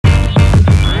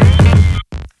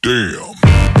Damn.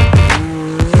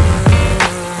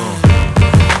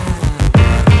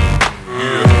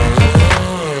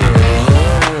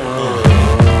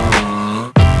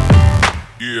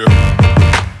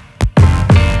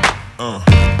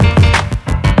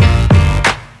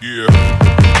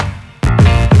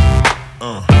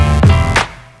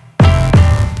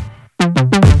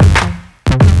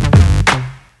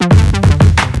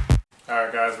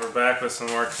 Alright guys, we're back with some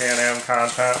more Can-am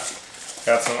content.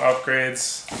 Got some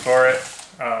upgrades for it.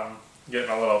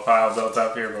 Getting a little pile built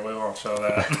up here, but we won't show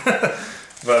that.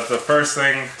 But the first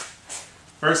thing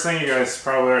you guys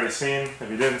probably already seen. If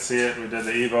you didn't see it, we did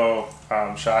the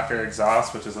Evo shocker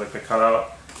exhaust, which is like the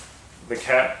cutout, the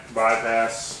cat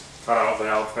bypass cutout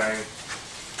valve thing.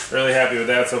 Really happy with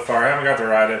that so far. I haven't got to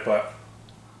ride it, but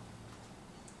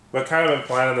kind of been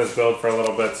planning this build for a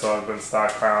little bit, so I've been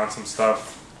stockpiling some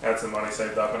stuff. Had some money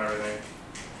saved up and everything.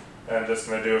 And I'm just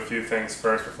going to do a few things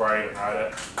first before I even ride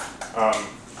it.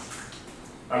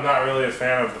 I'm not really a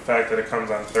fan of the fact that it comes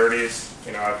on 30s.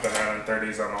 You know, I've been running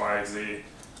 30s on the Roxxzilla,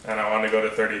 and I wanted to go to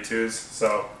 32s.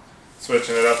 So,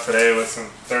 switching it up today with some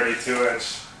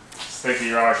 32-inch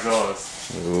sticky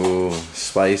Roxxzillas. Ooh,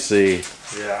 spicy.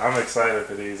 Yeah, I'm excited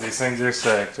for these. These things are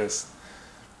sick.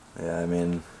 Yeah, I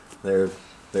mean, they're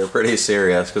pretty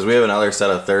serious, because we have another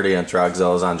set of 30-inch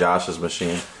Roxxzillas on Josh's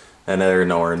machine, and they're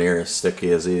nowhere near as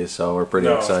sticky as these, so we're pretty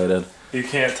excited. You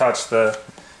can't touch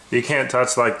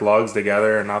like lugs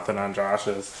together or nothing on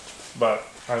Josh's. But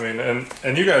I mean,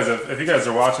 and you guys, if you guys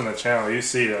are watching the channel, you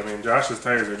see, I mean, Josh's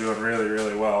tires are doing really,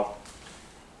 really well.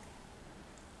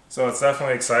 So it's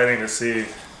definitely exciting to see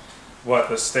what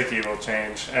the sticky will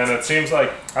change. And it seems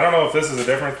like, I don't know if this is a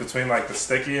difference between like the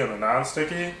sticky and the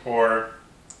non-sticky, or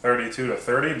 32 to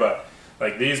 30, but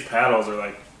like these paddles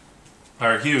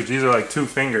are huge. These are like 2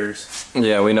 fingers.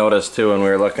 Yeah, we noticed too when we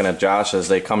were looking at Josh's,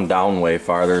 they come down way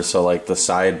farther, so like the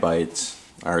side bites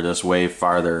are just way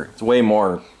farther. It's way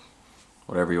more,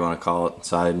 whatever you want to call it,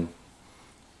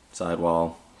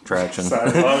 sidewall traction.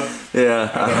 Sidewall.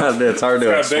 Yeah, it's hard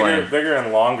to explain. Bigger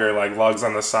and longer like lugs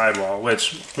on the sidewall,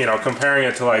 which, you know, comparing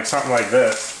it to like something like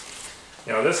this,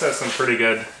 you know, this has some pretty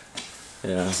good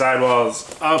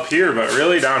sidewalls up here, but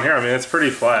really down here, I mean, it's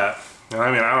pretty flat. And I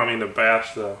mean, I don't mean to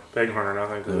bash the Bighorn or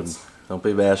nothing. Don't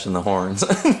be bashing the horns.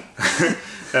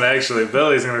 And actually,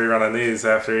 Billy's going to be running these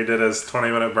after he did his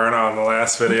 20-minute burnout in the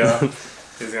last video.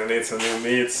 He's going to need some new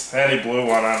meats. And he blew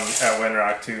one on at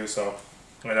Windrock too, so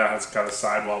that has got a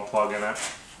sidewall plug in it.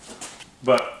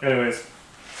 But anyways.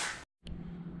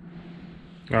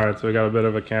 Alright, so we got a bit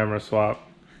of a camera swap.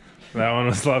 That one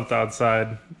was left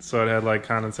outside, so it had like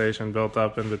condensation built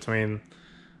up in between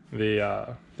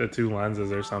the 2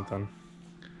 lenses or something.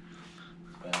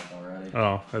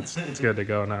 Oh, it's good to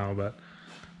go now, but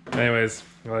anyways,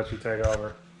 I'll let you take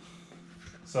over.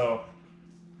 So,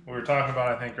 we were talking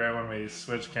about, I think, right when we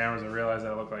switched cameras and realized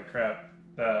that it looked like crap,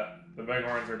 that the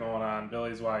Bighorns are going on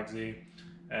Billy's YZ,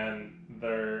 and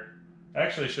they're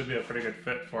actually should be a pretty good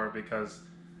fit for it, because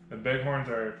the Bighorns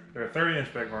they're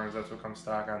 30-inch Bighorns, that's what comes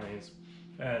stock on these,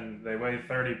 and they weigh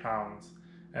 30 pounds,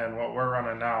 and what we're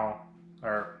running now,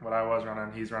 or what I was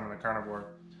running, he's running a carnivore,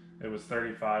 it was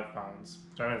 35 pounds.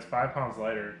 So I mean, it's 5 pounds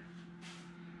lighter.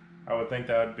 I would think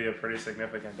that would be a pretty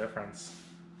significant difference.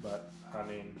 But, I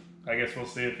mean, I guess we'll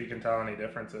see if you can tell any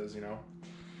differences, you know.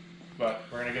 But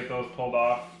we're going to get those pulled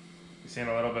off. You've seen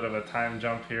a little bit of a time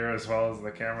jump here as well as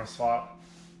the camera swap.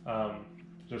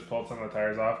 Just pulled some of the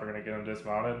tires off. We're going to get them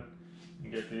dismounted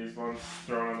and get these ones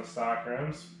thrown in the stock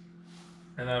rims.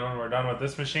 And then when we're done with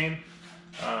this machine,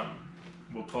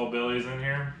 we'll pull Billy's in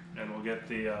here, and we'll get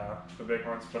the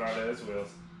Bighorns put onto his wheels.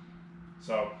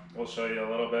 So we'll show you a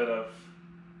little bit of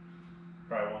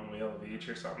probably 1 wheel of each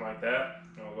or something like that,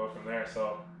 and we'll go from there.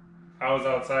 So I was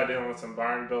outside dealing with some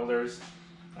barn builders.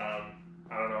 I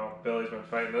don't know, Billy's been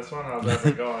fighting this one. How's that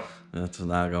been going? That's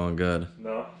not going good.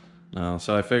 No?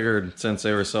 So I figured since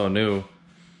they were so new,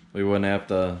 we wouldn't have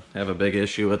to have a big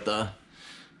issue with the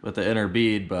inner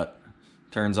bead, but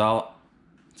turns out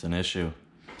it's an issue.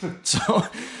 So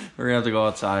we're gonna have to go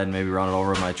outside and maybe run it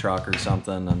over my truck or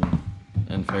something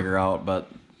and figure out. But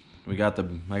I got the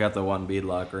 1 bead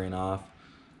lock ring off.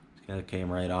 It came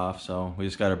right off. So we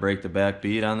just got to break the back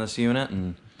bead on this unit,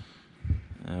 and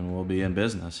we'll be in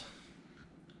business.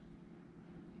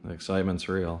 The excitement's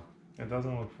real. It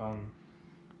doesn't look fun.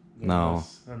 No.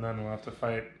 And then we'll have to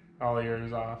fight all the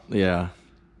ears off. Yeah.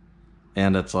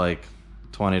 And it's like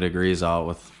 20 degrees out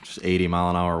with just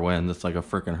 80-mile-an-hour wind. It's like a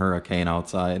freaking hurricane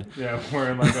outside. Yeah,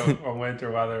 we're in like a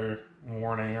winter weather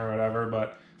warning or whatever,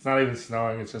 but It's not even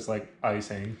snowing, it's just like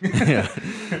icing. Yeah,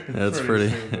 that's pretty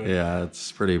stupid. yeah,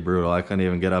 it's pretty brutal. I couldn't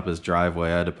even get up his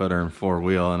driveway. I had to put her in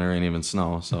 4-wheel and there ain't even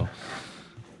snow, so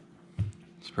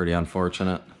it's pretty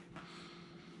unfortunate.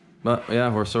 But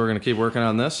yeah, we're gonna keep working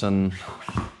on this and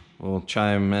we'll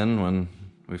chime in when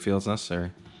we feel it's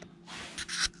necessary.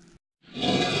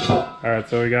 Alright,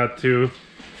 so we got two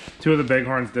of the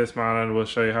Bighorns dismounted. We'll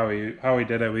show you how we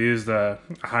did it. We used a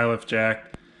high lift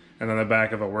jack and then the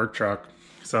back of a work truck.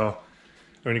 So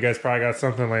when you guys probably got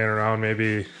something laying around,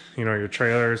 maybe, you know, your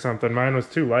trailer or something. Mine was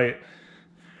too light,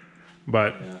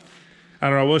 but yeah. I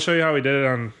don't know. We'll show you how we did it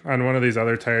on one of these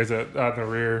other tires on the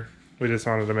rear. We just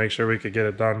wanted to make sure we could get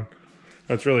it done.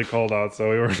 It's really cold out, so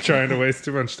we weren't trying to waste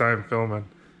too much time filming.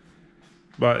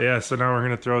 But yeah, so now we're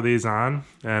gonna throw these on,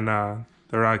 and the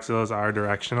Roxxzillas are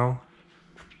directional,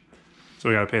 so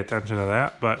we gotta pay attention to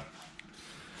that. But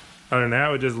other than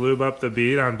that, we just lube up the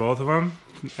bead on both of them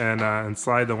and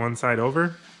slide the one side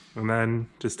over, and then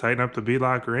just tighten up the bead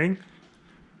lock ring,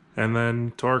 and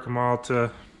then torque them all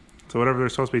to whatever they're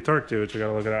supposed to be torqued to, which we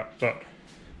gotta look it up. But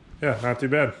yeah, not too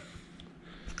bad.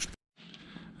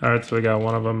 All right, so we got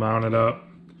one of them mounted up.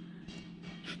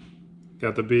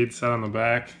 Got the bead set on the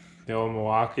back. The old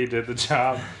Milwaukee did the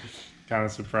job. Kind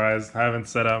of surprised. I haven't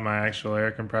set up my actual air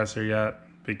compressor yet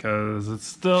because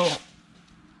it's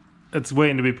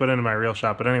waiting to be put into my real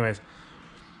shop. But anyways,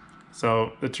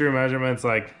 so the true measurements,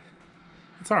 like,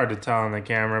 it's hard to tell on the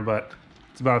camera, but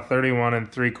it's about 31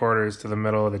 3/4 to the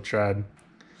middle of the tread.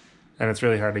 And it's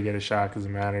really hard to get a shot because it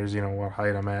matters, you know, what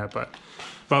height I'm at. But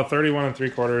about 31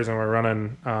 3/4, and we're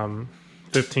running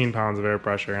 15 pounds of air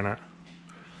pressure in it.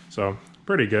 So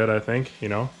pretty good, I think, you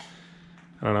know.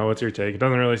 I don't know, what's your take? It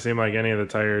doesn't really seem like any of the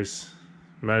tires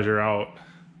measure out.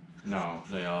 No,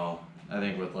 they all, I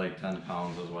think with like 10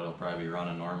 pounds is what it'll probably be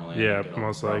running normally. Yeah,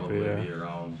 most likely, yeah. Be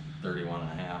around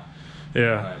 31.5.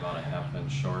 Yeah. Probably about a half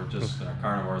inch short. Just our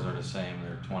carnivores are the same.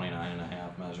 They're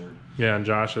 29.5 measured. Yeah, and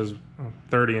Josh's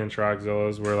 30-inch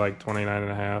Roxxzillas were like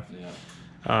 29.5. Yeah.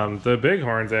 The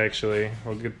Bighorns, actually,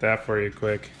 we'll get that for you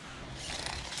quick,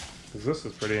 because this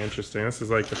is pretty interesting. This is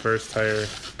like the first tire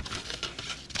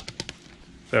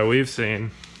that we've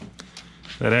seen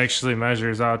that actually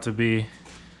measures out to be,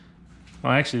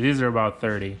 well, actually these are about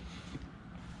 30.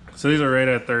 So these are right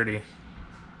at 30.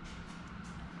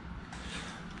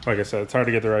 Like I said, it's hard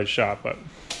to get the right shot, but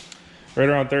right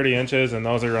around 30 inches, and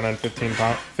those are running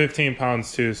 15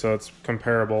 pounds too, so it's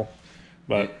comparable.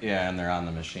 But yeah, and they're on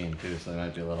the machine too, so they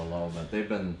might be a little low, but they've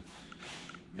been,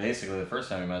 basically the first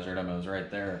time we measured them, it was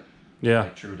right there. Yeah.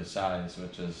 Like true to size,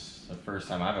 which is the first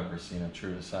time I've ever seen a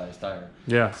true to size tire.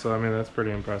 Yeah, so I mean, that's pretty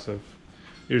impressive.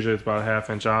 Usually it's about a half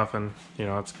inch off, and you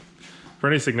know, it's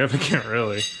pretty significant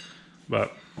really.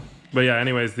 But yeah,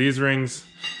 anyways, these rings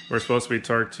were supposed to be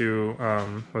torqued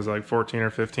to, was it like 14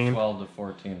 or 15? 12 to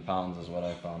 14 pounds is what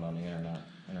I found on the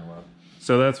interweb.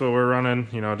 So that's what we're running,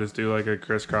 you know, just do like a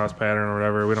crisscross pattern or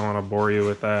whatever. We don't want to bore you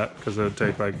with that because it would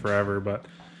take like forever, but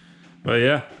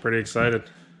yeah, pretty excited.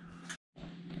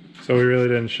 So we really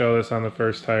didn't show this on the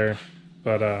first tire,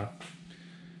 but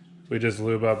we just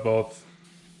lube up both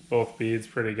beads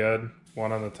pretty good.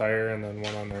 One on the tire and then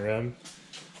one on the rim.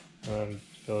 And then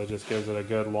Billy just gives it a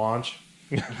good launch.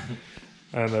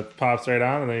 And it pops right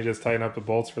on, and then you just tighten up the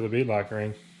bolts for the bead lock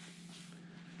ring.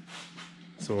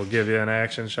 So we'll give you an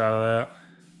action shot of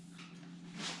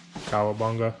that.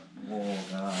 Cowabunga. Oh,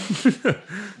 God.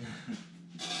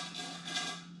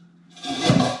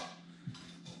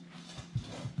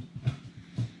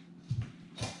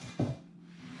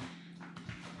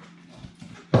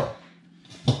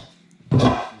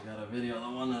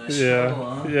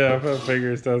 Yeah, it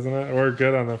figures, doesn't it? We're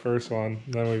good on the first one,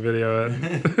 then we video it.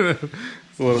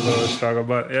 It's a little bit of a struggle,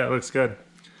 but yeah, it looks good.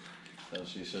 So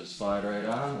she should slide right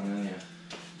on, and then you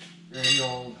grab the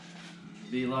old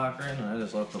V-locker in, and I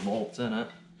just left the bolts in it.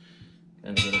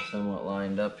 And get it somewhat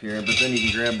lined up here, but then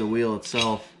you can grab the wheel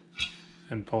itself.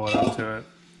 And pull it up to it.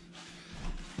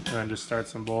 And then just start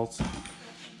some bolts.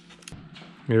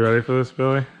 You ready for this,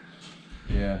 Billy?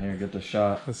 Yeah, here, get the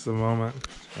shot. This is the moment.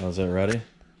 Oh, is it ready?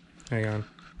 Hang on.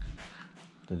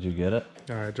 Did you get it?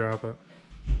 Alright, drop it.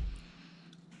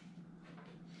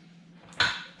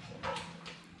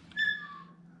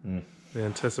 The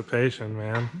anticipation,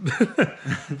 man.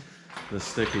 The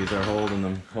stickies are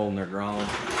holding their ground.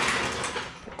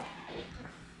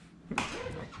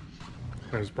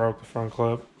 I just broke the front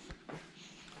clip.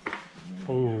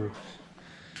 Ooh.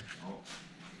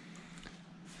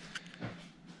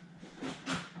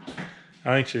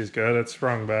 I think she's good. It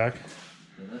sprung back.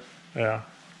 Did it? Yeah.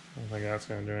 I don't think that's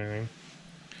gonna do anything.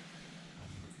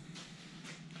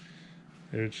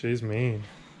 Dude, she's mean.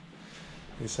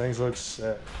 These things look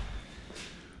sick.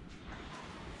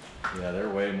 Yeah, they're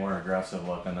way more aggressive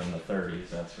looking than the 30s,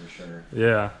 that's for sure.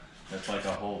 Yeah. It's like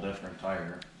a whole different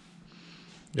tire.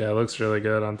 Yeah, it looks really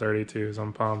good on 32s.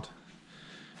 I'm pumped.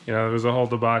 You know, there was a whole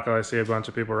debacle. I see a bunch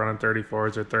of people running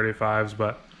 34s or 35s,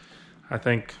 but I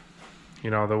think, you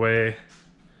know, the way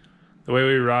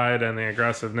we ride and the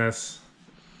aggressiveness,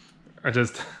 I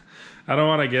don't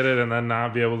want to get it and then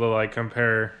not be able to like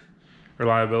compare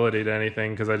reliability to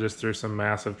anything because I just threw some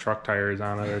massive truck tires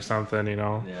on it or something, you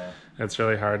know. Yeah. It's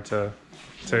really hard to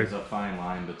There's a fine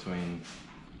line between,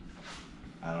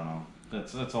 I don't know,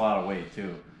 it's a lot of weight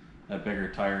too. That bigger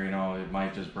tire, you know, it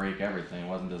might just break everything. It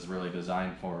wasn't just really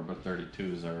designed for, but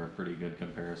 32s are a pretty good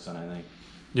comparison, I think.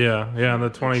 Yeah, and the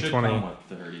 2020 it should come with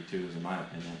 32s in my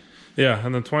opinion. Yeah,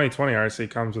 and the 2020 RC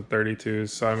comes with 32s,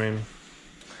 so I mean,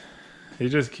 you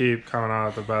just keep coming out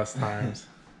at the best times.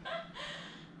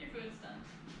 Your food's done.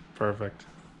 Perfect.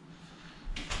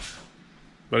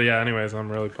 But yeah, anyways,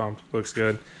 I'm really pumped. Looks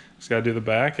good. Just gotta do the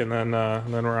back, and then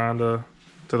we're on to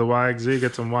the YXZ.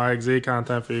 Get some YXZ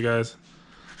content for you guys.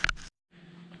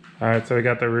 All right, so we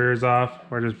got the rears off.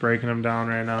 We're just breaking them down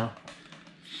right now.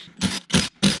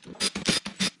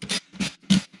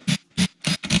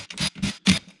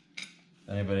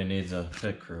 Anybody needs a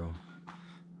pit crew.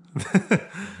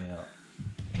 Yeah.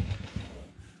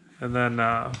 And then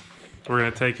we're gonna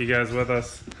take you guys with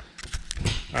us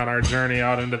on our journey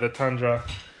out into the tundra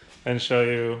and show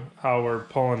you how we're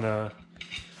pulling the,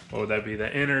 what would that be,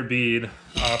 the inner bead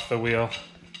off the wheel,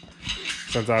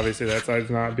 since obviously that side's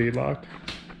not bead locked.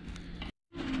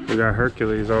 We got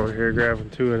Hercules over here grabbing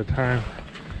two at a time.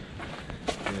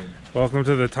 Welcome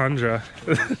to the tundra.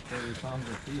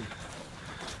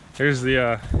 Here's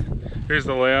the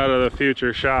layout of the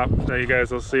future shop that you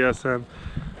guys will see us in,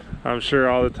 I'm sure,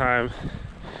 all the time.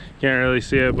 Can't really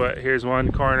see it, but here's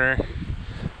one corner.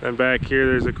 Then back here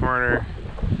there's a corner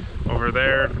over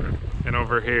there and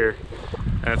over here.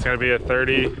 And it's gonna be a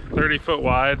 30 foot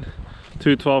wide,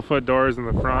 two 12-foot doors in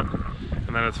the front,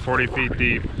 and then it's 40 feet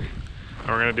deep. And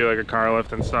we're gonna do like a car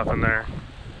lift and stuff in there.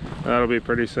 That'll be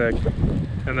pretty sick.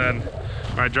 And then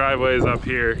my driveway is up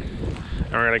here,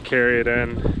 and we're gonna carry it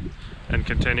in and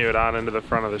continue it on into the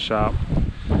front of the shop.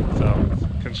 So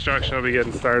construction will be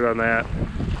getting started on that,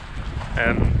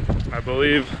 and I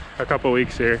believe a couple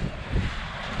weeks here.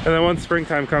 And then once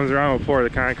springtime comes around, we'll pour the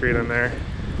concrete in there.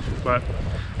 But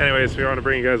anyways, we want to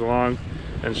bring you guys along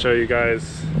and show you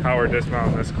guys how we're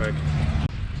dismounting this quick.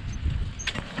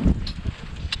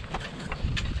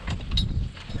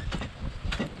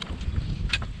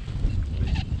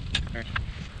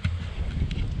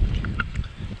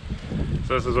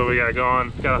 So this is what we got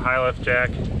going. Got a high lift jack,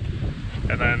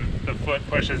 and then the foot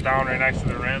pushes down right next to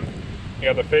the rim. You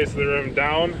got the face of the rim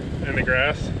down in the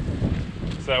grass,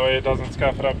 so that way it doesn't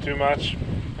scuff it up too much.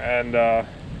 And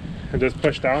just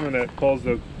push down and it pulls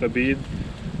the bead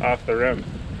off the rim.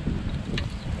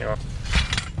 You know.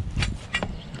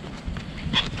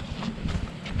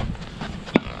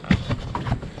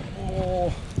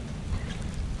 Oh,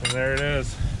 and there it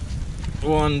is.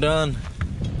 One done.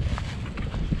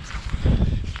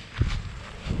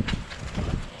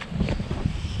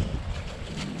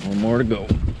 One more to go.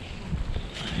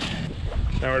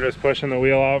 Now we're just pushing the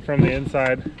wheel out from the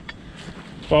inside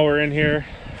while we're in here,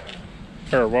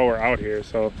 or while we're out here,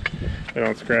 so we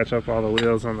don't scratch up all the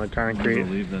wheels on the concrete.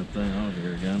 Leave that thing out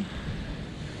here again.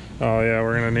 Oh yeah,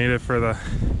 we're gonna need it for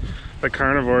the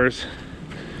carnivores.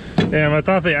 Damn, I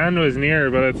thought the end was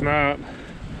near, but it's not.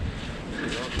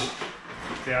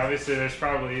 Yeah, obviously there's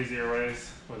probably easier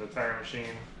ways with a tire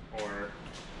machine, or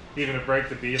even to break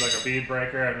the bead, like a bead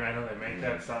breaker. I mean, I know they make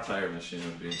that stuff. Tire machine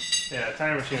would be. Yeah, a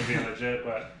tire machine would be legit,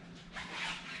 but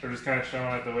we're just kind of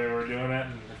showing it the way we're doing it.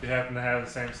 And if you happen to have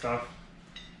the same stuff,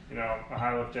 you know, a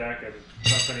high lift jack and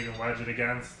something you can wedge it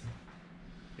against,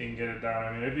 you can get it done.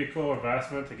 I mean, it'd be a cool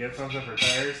investment to get something for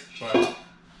tires, but you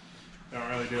don't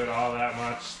really do it all that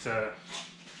much to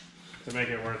make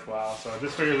it worthwhile. So I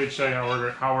just figured we'd show you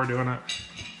how we're doing it.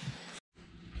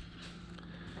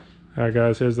 All right,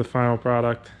 guys, here's the final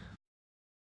product.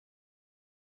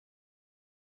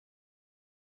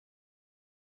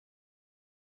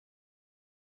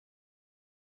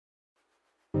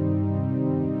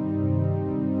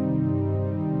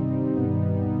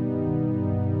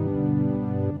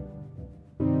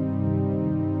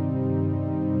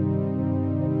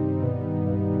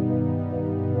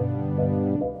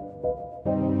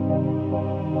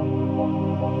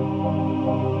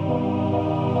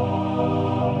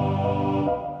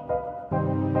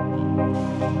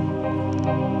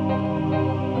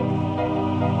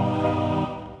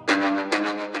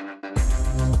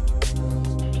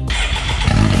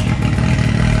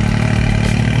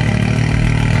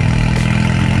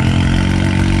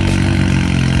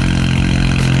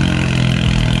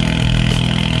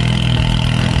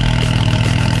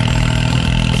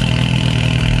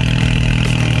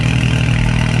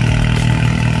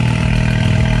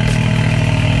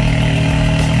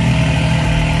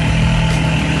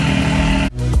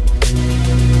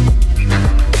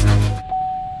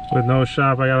 with no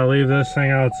shop. I gotta leave this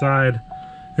thing outside.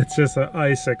 It's just an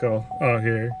icicle out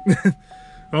here.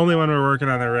 Only when we're working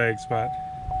on the rigs, but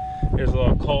here's a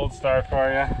little cold start for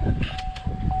you.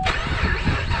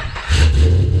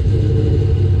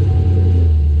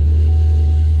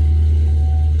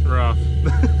 Rough.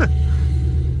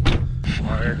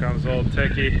 Oh, here comes old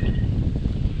Ticky.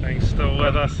 Thing's still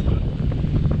with us.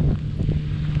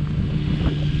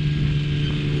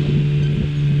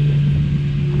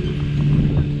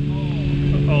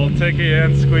 Old Ticky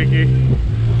and Squeaky.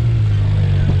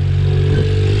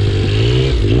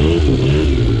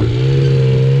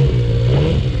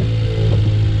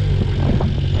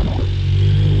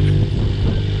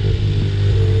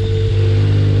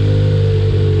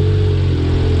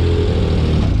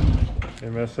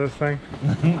 You miss this thing?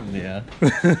 Yeah.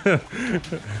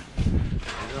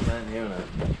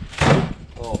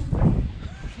 Oh.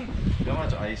 How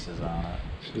much ice is on it?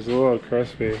 She's a little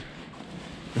crispy.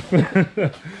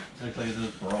 Looks like it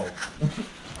just broke.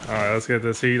 Alright, let's get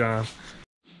this heat on.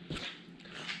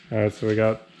 Alright, so we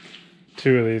got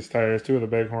two of these tires, two of the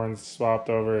Bighorns swapped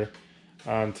over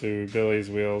onto Billy's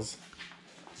wheels,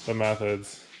 the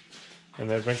Methods. And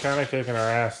they've been kind of kicking our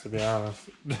ass, to be honest.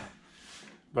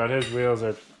 But his wheels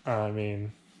are, I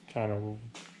mean, kind of,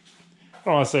 I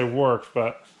don't want to say warped,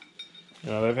 but,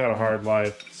 you know, they've had a hard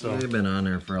life. So they've been on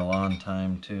there for a long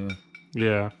time, too.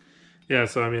 Yeah. Yeah,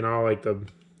 so I mean, all like the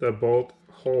bolt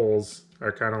holes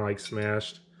are kind of like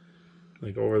smashed,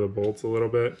 like over the bolts a little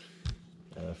bit.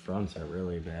 Yeah, the fronts are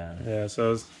really bad. Yeah,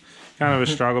 so it's kind of a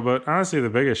struggle, but honestly the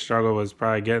biggest struggle was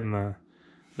probably getting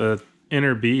the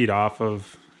inner bead off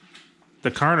of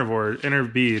the Carnivore inner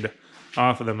bead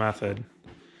off of the Method.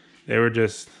 They were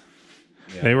just,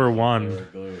 yeah, they were one. They were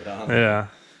glued on. Yeah.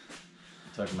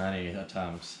 It took many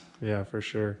attempts. Yeah, for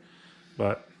sure.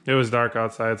 But it was dark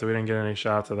outside, so we didn't get any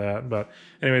shots of that. But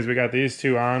anyways, we got these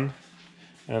two on,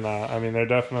 and I mean, they're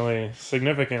definitely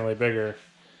significantly bigger.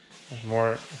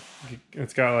 More,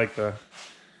 it's got like the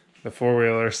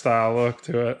four-wheeler style look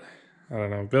to it. I don't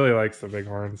know. Billy likes the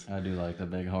Bighorns. I do like the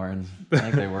Bighorns. I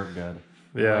think they work good.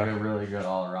 Yeah. Like a really good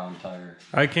all-around tire.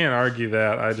 I can't argue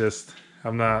that.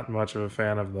 I'm not much of a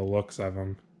fan of the looks of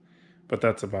them, but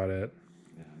that's about it.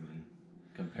 Yeah, I mean,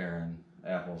 comparing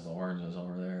apples to oranges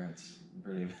over there, it's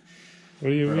pretty. What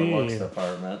do you mean? Looks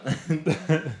department.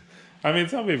 I mean,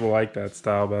 some people like that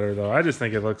style better, though. I just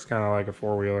think it looks kind of like a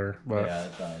four-wheeler, but yeah,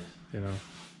 it does. You know.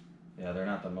 Yeah, they're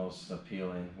not the most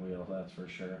appealing wheel, that's for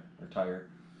sure, or tire.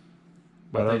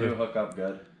 But they do hook up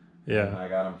good. Yeah. And I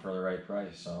got them for the right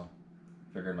price, so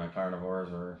figured my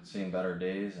Carnivores were seeing better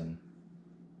days, and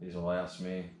these will last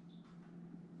me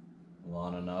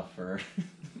long enough for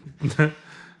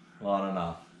long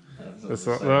enough.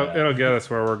 It'll get us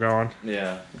where we're going.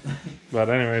 Yeah. But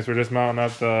anyways, we're just mounting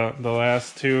up the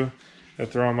last two to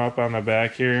throw them up on the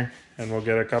back here, and we'll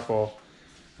get a couple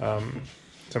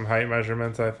some height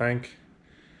measurements, I think.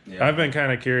 Yeah. I've been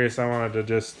kind of curious. I wanted to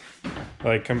just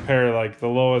like compare like the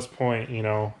lowest point, you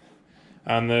know,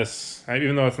 on this,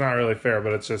 even though it's not really fair,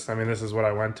 but it's just, I mean, this is what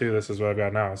I went to, this is what I've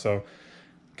got now. So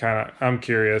kind of, I'm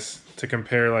curious to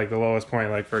compare like the lowest point,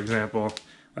 like for example,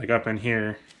 like up in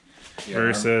here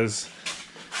versus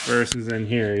in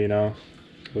here, you know.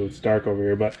 So it's dark over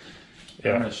here, but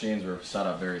yeah. The machines were set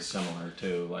up very similar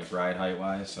too, like ride height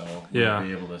wise, so we'll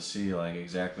be able to see like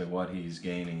exactly what he's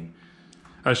gaining.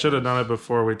 I should have done it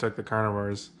before we took the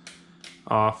Carnivores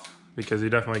off, because he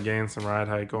definitely gained some ride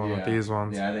height going with these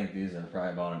ones. Yeah, I think these are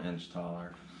probably about an inch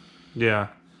taller. Yeah.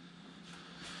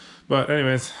 But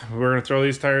anyways, we're gonna throw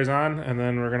these tires on, and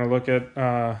then we're gonna look at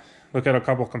a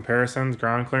couple comparisons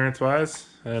ground clearance wise,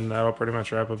 and that'll pretty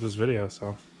much wrap up this video.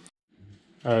 So,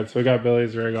 all right, so we got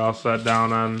Billy's rig all set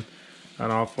down on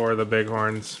all four of the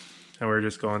Bighorns, and we're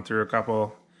just going through a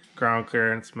couple ground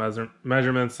clearance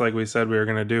measurements, like we said we were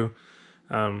gonna do.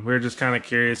 We were just kind of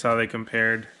curious how they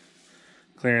compared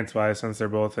clearance wise, since they're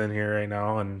both in here right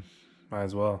now, and might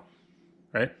as well,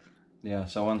 right? Yeah.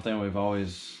 So one thing we've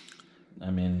always,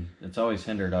 I mean, it's always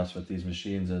hindered us with these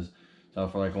machines is, so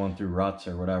if we're like going through ruts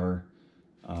or whatever,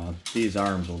 these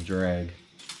arms will drag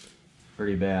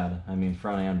pretty bad. I mean,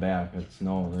 front and back. There's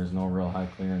no real high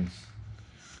clearance.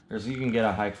 You can get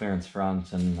a high clearance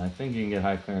front, and I think you can get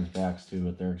high clearance backs too,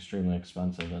 but they're extremely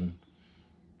expensive. And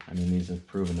I mean, these have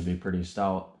proven to be pretty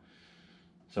stout.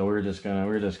 So we're just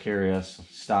curious.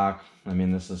 Stock. I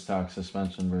mean, this is stock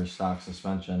suspension versus stock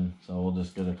suspension. So we'll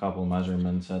just get a couple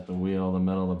measurements at the wheel, the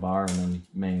middle of the bar, and then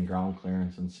main ground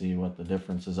clearance, and see what the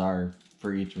differences are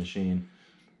for each machine.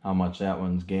 How much that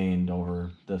one's gained over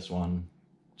this one,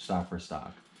 stock for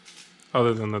stock.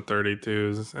 Other than the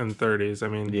 32s and 30s. I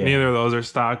mean, neither of those are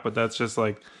stock, but that's just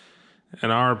like,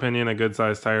 in our opinion, a good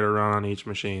size tire to run on each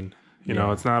machine. You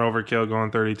know, it's not overkill going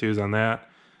 32s on that,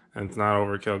 and it's not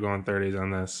overkill going 30s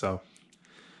on this. So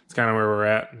it's kind of where we're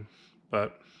at.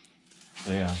 But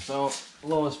yeah. So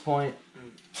lowest point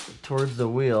towards the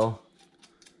wheel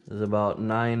is about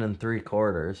 9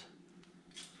 3/4,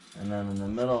 and then in the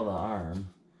middle of the arm,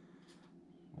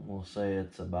 we'll say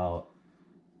it's about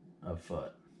a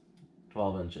foot,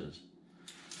 12 inches.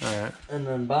 all right. And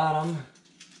then bottom,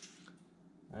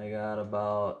 I got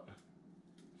about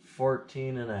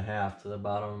 14.5 to the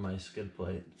bottom of my skid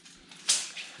plate.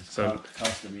 It's So called the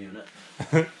custom unit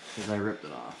because I ripped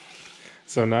it off.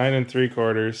 So 9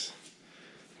 3/4,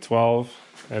 12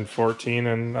 and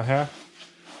 14.5.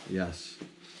 Yes.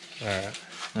 All right.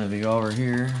 And if you go over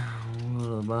here, go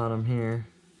to the bottom here,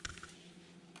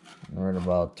 we're at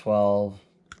about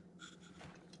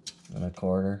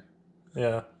 12.25.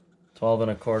 Yeah.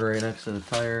 12.25 right next to the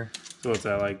tire. So what's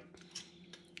that, like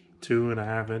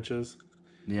 2.5 inches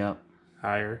Yep.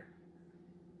 higher?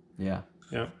 Yeah.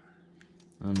 Yep.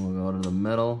 And we'll go to the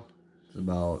middle. It's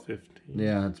about 15.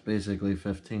 Yeah, it's basically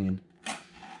 15.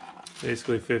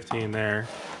 Basically 15 there.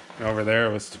 And over there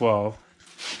it was 12.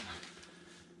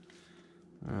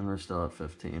 And we're still at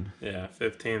 15. Yeah,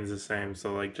 15 is the same.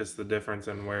 So like just the difference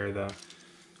in where the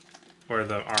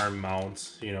arm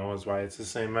mounts, you know, is why it's the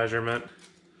same measurement.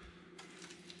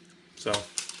 So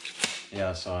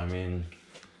Yeah, so I mean,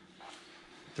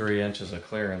 3 inches of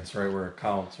clearance right where it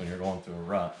counts when you're going through a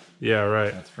rut. yeah,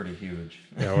 right. That's pretty huge.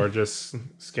 Yeah, or just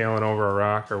scaling over a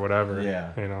rock or whatever.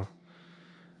 Yeah. You know.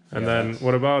 And Yeah, then that's-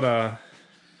 what about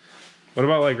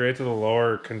like right to the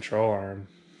lower control arm?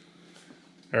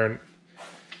 Or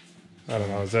I don't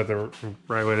know, is that the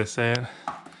right way to say it?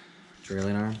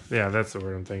 Trailing arm. Yeah, that's the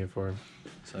word I'm thinking for.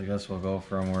 So I guess we'll go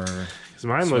from where. Because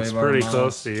mine Sway looks bar pretty mounts.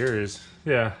 close to yours.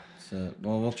 Yeah. So,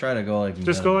 well, we'll try to go like.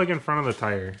 Just go like in front of the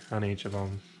tire on each of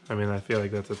them. I mean, I feel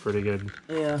like that's a pretty good.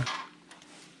 Yeah.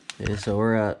 Okay, so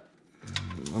we're at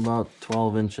about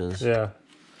 12 inches Yeah.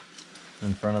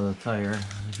 in front of the tire.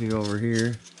 If you go over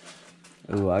here.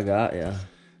 Ooh, I got ya.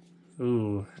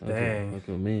 Ooh, dang. Look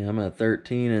at me. I'm at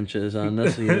 13 inches on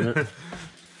this unit.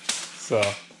 So,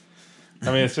 I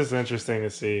mean, it's just interesting to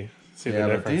see the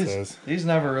but differences. these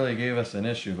never really gave us an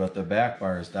issue, but the back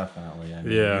bars definitely. I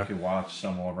mean, Yeah. you could watch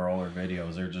some of our older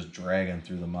videos. They're just dragging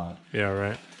through the mud. Yeah,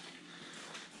 right.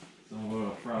 So we'll go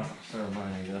to front. Start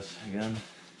mine, I guess, again.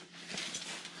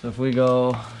 So if we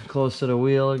go close to the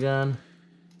wheel again,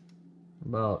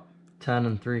 about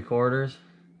 10 3/4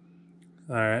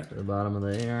 All right. to the bottom of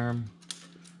the A-arm,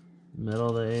 middle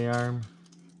of the A-arm,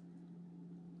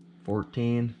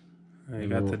 14. You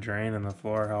got the drain and the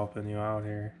floor helping you out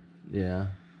here. Yeah,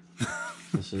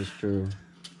 this is true.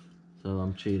 So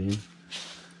I'm cheating.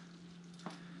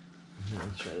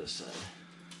 Let's try this side.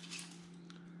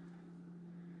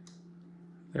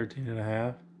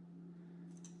 13.5.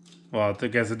 Well, I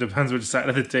guess it depends which side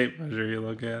of the tape measure you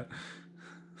look at.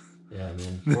 Yeah, I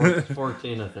mean,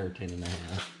 14 to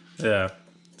 13.5. Yeah.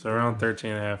 So around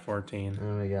 13.5, 14.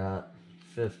 And we got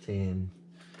 15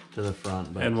 to the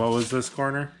front. But And what was this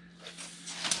corner?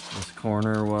 this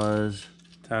corner was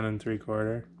 10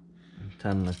 3/4.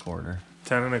 10 1/4.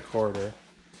 10 1/4.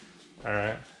 All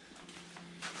right.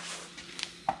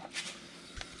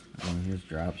 And his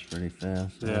drops pretty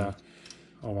fast. Yeah.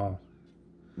 Oh wow.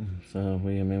 So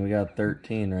we got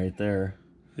 13 right there.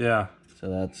 Yeah. So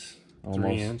that's almost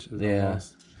 3 inches. Yeah.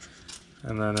 Almost.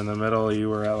 And then in the middle, you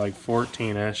were at like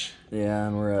 14-ish. Yeah,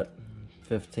 and we're at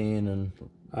 15 and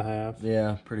A half.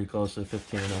 yeah, pretty close to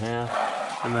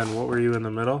 15.5. And then what were you in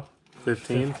the middle?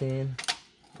 15? 15.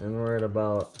 And we're at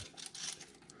about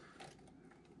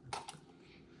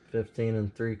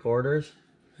 15 3/4.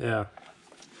 Yeah.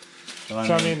 So I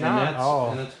mean, and not that's,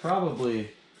 all. and it's probably,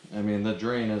 I mean, the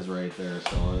drain is right there,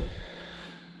 so it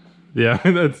Yeah,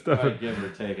 that's probably definitely. give or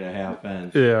take a half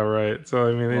inch. Yeah, right. So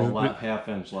I mean, Well, half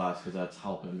inch less, because that's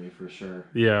helping me for sure.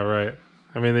 yeah, right.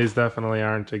 I mean, these definitely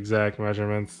aren't exact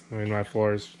measurements. I mean, my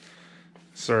floor is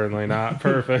certainly not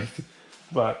perfect,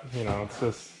 but you know,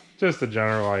 it's just a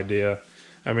general idea.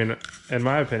 I mean, in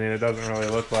my opinion, it doesn't really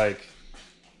look like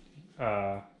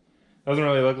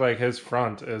his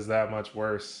front is that much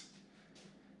worse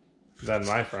than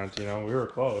my front. You know, we were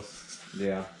close.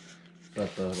 Yeah.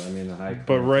 But the high.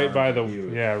 But right by clearance arms are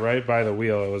huge. right by the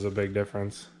wheel, it was a big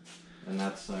difference. And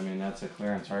that's a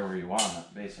clearance right where you want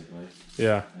it, basically.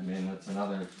 Yeah, I mean, that's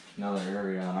another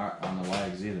area on the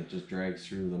YXZ that just drags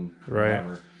through them. Right.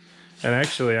 Forever. and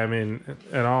actually, I mean,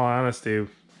 in all honesty,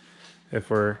 if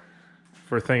we're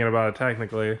thinking about it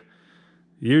technically,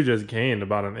 you just gained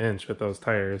about an inch with those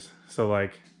tires. So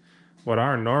like, what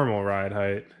our normal ride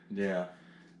height, Yeah.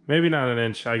 Maybe not an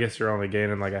inch. I guess you're only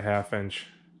gaining like a half inch.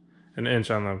 An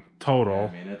inch on the total.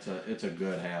 Yeah, I mean, it's a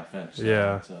good half inch. So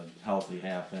yeah. It's a healthy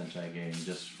half inch I gained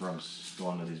just from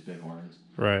going to these Bighorns.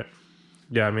 Right.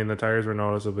 Yeah, I mean, the tires were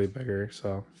noticeably bigger,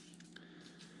 so.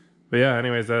 But yeah,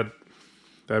 anyways, that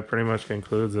pretty much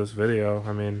concludes this video.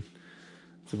 I mean,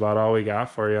 it's about all we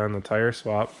got for you on the tire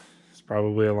swap. It's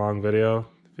probably a long video.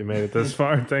 If you made it this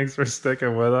far, thanks for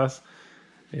sticking with us.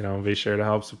 You know, be sure to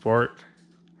help support.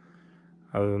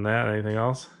 Other than that, anything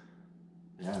else?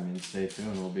 Yeah, I mean, stay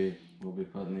tuned. We'll be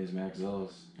putting these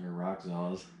maxxillas or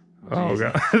Roxxzillas. Oh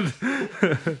god.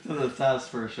 To the test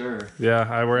for sure.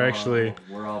 Yeah,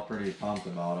 we're all pretty pumped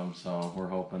about them, so we're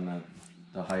hoping that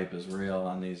the hype is real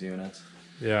on these units.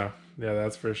 Yeah,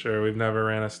 that's for sure. We've never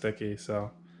ran a sticky,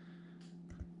 so.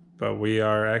 But we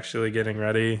are actually getting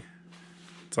ready.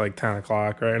 It's like 10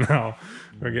 o'clock right now.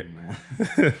 We're getting.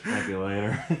 Might be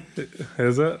later.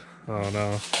 Is it? Oh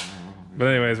no. But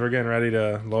anyways, we're getting ready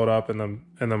to load up in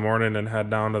the morning and head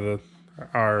down to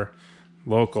our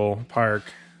local park.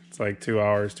 It's like 2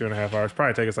 hours, 2.5 hours.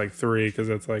 Probably take us like 3 because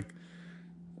it's like,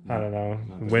 I don't know,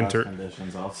 winter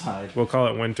conditions outside. We'll call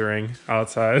it wintering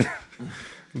outside.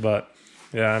 But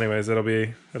yeah, anyways, it'll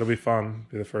be fun.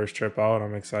 Be the first trip out.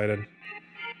 I'm excited.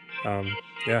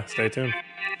 Yeah, stay tuned.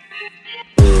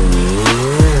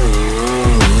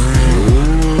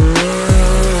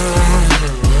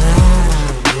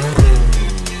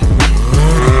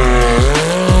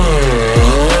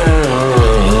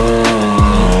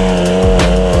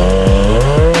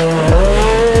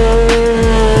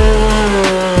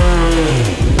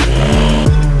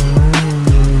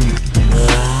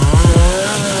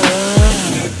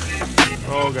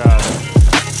 Oh God.